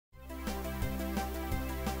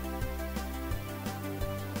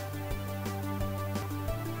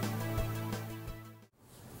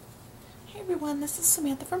everyone, this is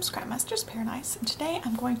Samantha from Scrapmaster's Paradise, and today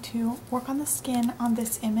I'm going to work on the skin on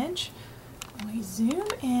this image. When we zoom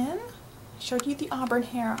in, I showed you the auburn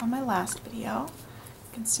hair on my last video.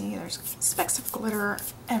 You can see there's specks of glitter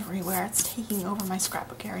everywhere. It's taking over my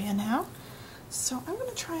scrapbook area now. So I'm going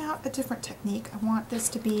to try out a different technique. I want this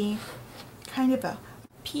to be kind of a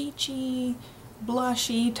peachy,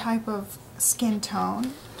 blushy type of skin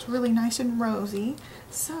tone. It's really nice and rosy.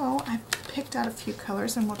 So I've picked out a few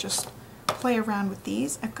colors and we'll just play around with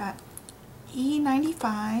these. I've got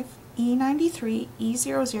E95, E93,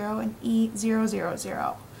 E00, and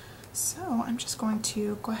E000. So I'm just going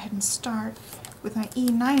to go ahead and start with my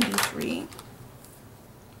E93.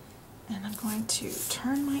 And I'm going to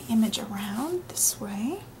turn my image around this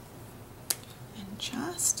way and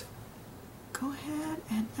just go ahead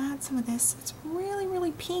and add some of this. It's really,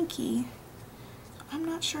 really pinky. I'm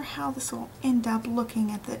not sure how this will end up looking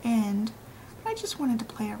at the end, but I just wanted to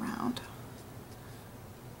play around.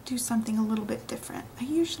 Do something a little bit different. I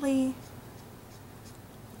usually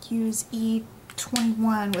use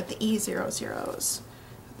E21 with the E00s.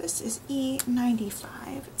 This is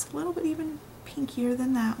E95. It's a little bit even pinkier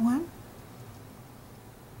than that one.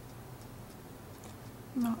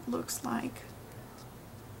 Now it looks like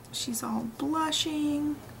she's all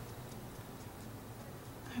blushing.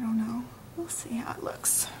 I don't know. We'll see how it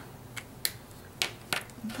looks.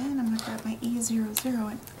 And then I'm going to grab my E00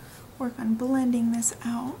 and work on blending this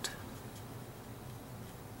out.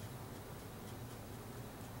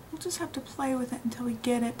 We'll just have to play with it until we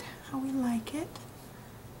get it how we like it.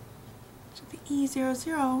 So the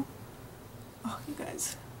E00, oh you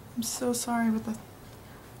guys, I'm so sorry with the,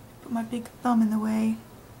 put my big thumb in the way.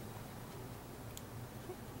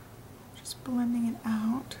 Just blending it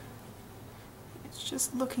out. It's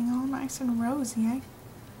just looking all nice and rosy. I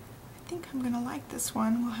think I'm gonna like this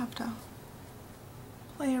one. We'll have to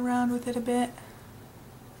play around with it a bit,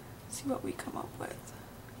 see what we come up with.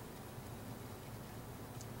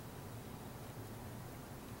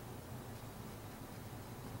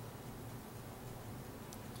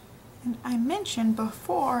 And I mentioned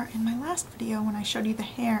before in my last video when I showed you the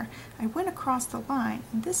hair, I went across the line,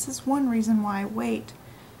 and this is one reason why I wait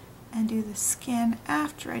and do the skin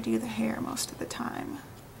after I do the hair most of the time.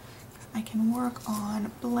 I can work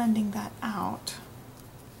on blending that out.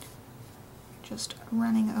 Just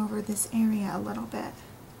running over this area a little bit.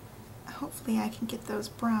 Hopefully I can get those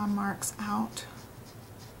brown marks out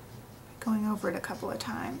by going over it a couple of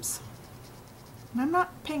times. And I'm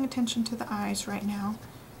not paying attention to the eyes right now.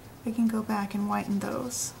 I can go back and whiten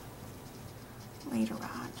those later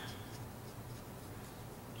on.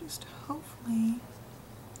 Just hopefully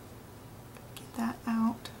get that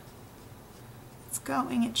out. It's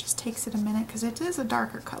going, it just takes it a minute because it is a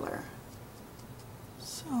darker color.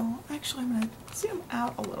 So actually I'm going to zoom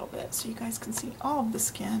out a little bit so you guys can see all of the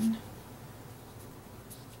skin.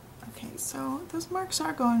 Okay, so those marks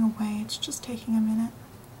are going away, it's just taking a minute.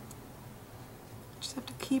 Just have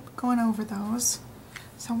to keep going over those.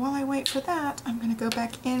 So while I wait for that, I'm going to go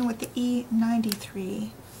back in with the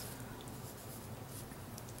E93.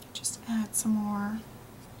 Just add some more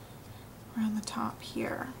around the top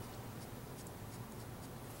here.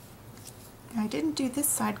 And I didn't do this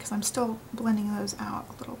side because I'm still blending those out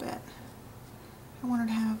a little bit. I wanted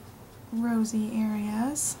to have rosy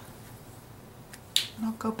areas. And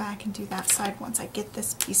I'll go back and do that side once I get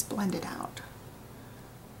this piece blended out.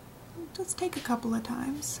 It does take a couple of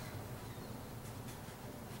times.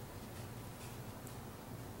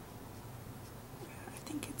 I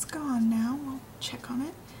think it's gone now. We'll check on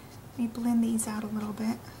it. Let me blend these out a little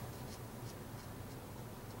bit.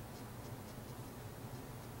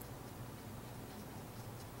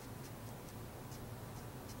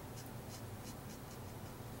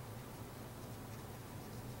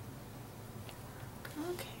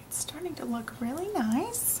 Okay, it's starting to look really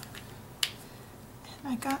nice.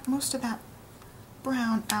 And I got most of that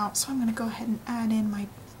brown out, so I'm going to go ahead and add in my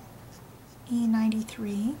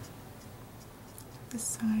E93. This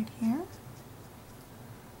side here.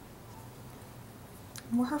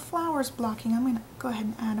 Where her flower's blocking, I'm going to go ahead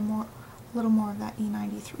and add a little more of that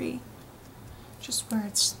E93, just where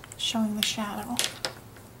it's showing the shadow.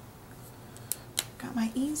 Got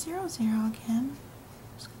my E00 again.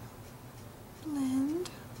 Just gonna blend.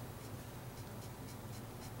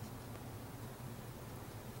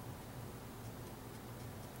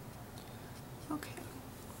 Okay.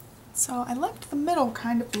 So I left the middle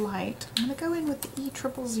kind of light. I'm going to go in with the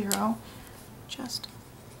E000, just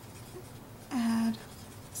add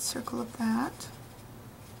a circle of that.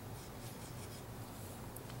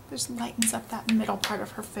 Just lightens up that middle part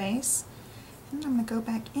of her face. And I'm going to go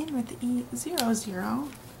back in with the E00,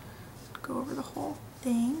 go over the whole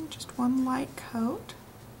thing, just one light coat.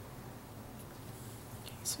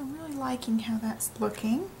 Okay, so I'm really liking how that's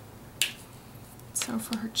looking. So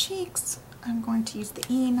for her cheeks, I'm going to use the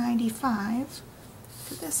E95.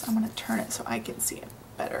 For this, I'm going to turn it so I can see it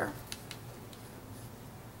better.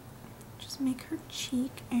 Just make her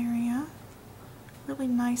cheek area really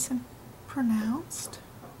nice and pronounced.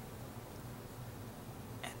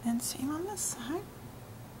 And then same on this side.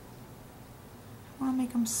 I want to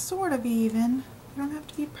make them sort of even. You don't have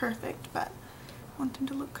to be perfect, but I want them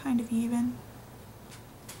to look kind of even.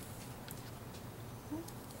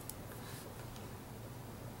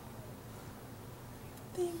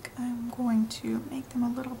 I think I'm going to make them a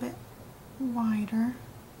little bit wider.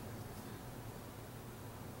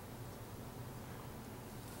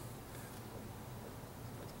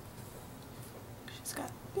 She's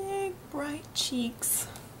got big, bright cheeks,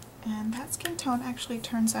 and that skin tone actually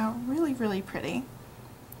turns out really, really pretty.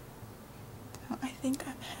 So I think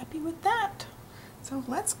I'm happy with that. So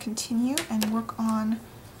let's continue and work on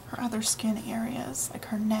her other skin areas, like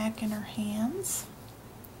her neck and her hands.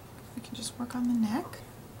 We can just work on the neck.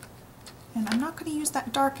 And I'm not going to use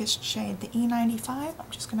that darkest shade, the E95. I'm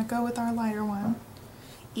just going to go with our lighter one,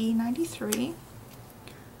 E93.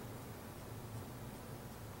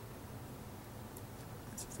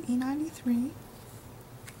 This is E93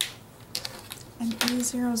 and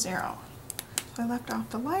E00. So I left off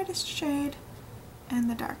the lightest shade and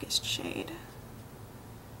the darkest shade.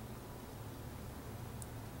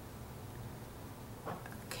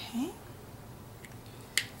 Okay.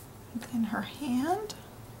 And then her hand.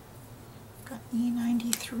 Got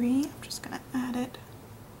E93, I'm just going to add it.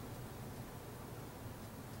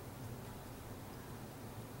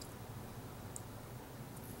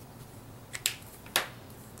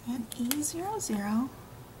 Then E00.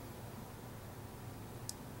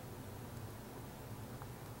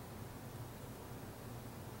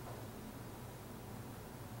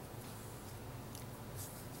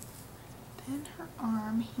 Then her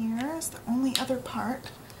arm here is the only other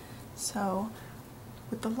part. So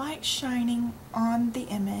with the light shining on the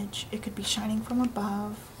image, it could be shining from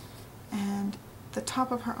above, and the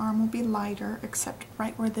top of her arm will be lighter, except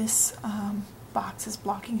right where this box is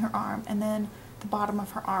blocking her arm, and then the bottom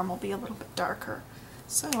of her arm will be a little bit darker.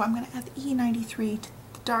 So I'm going to add the E93 to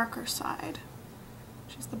the darker side,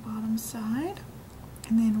 which is the bottom side,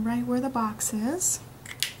 and then right where the box is,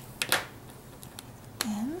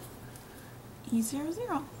 then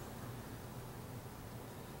E00.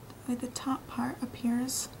 The top part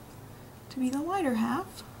appears to be the lighter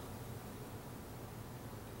half.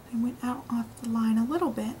 I went out off the line a little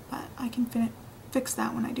bit, but I can fix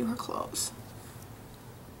that when I do her clothes.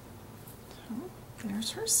 So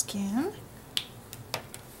there's her skin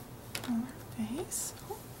on her face.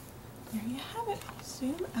 Oh, there you have it. I'll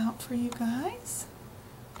zoom out for you guys.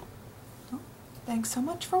 Oh, thanks so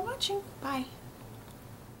much for watching. Bye.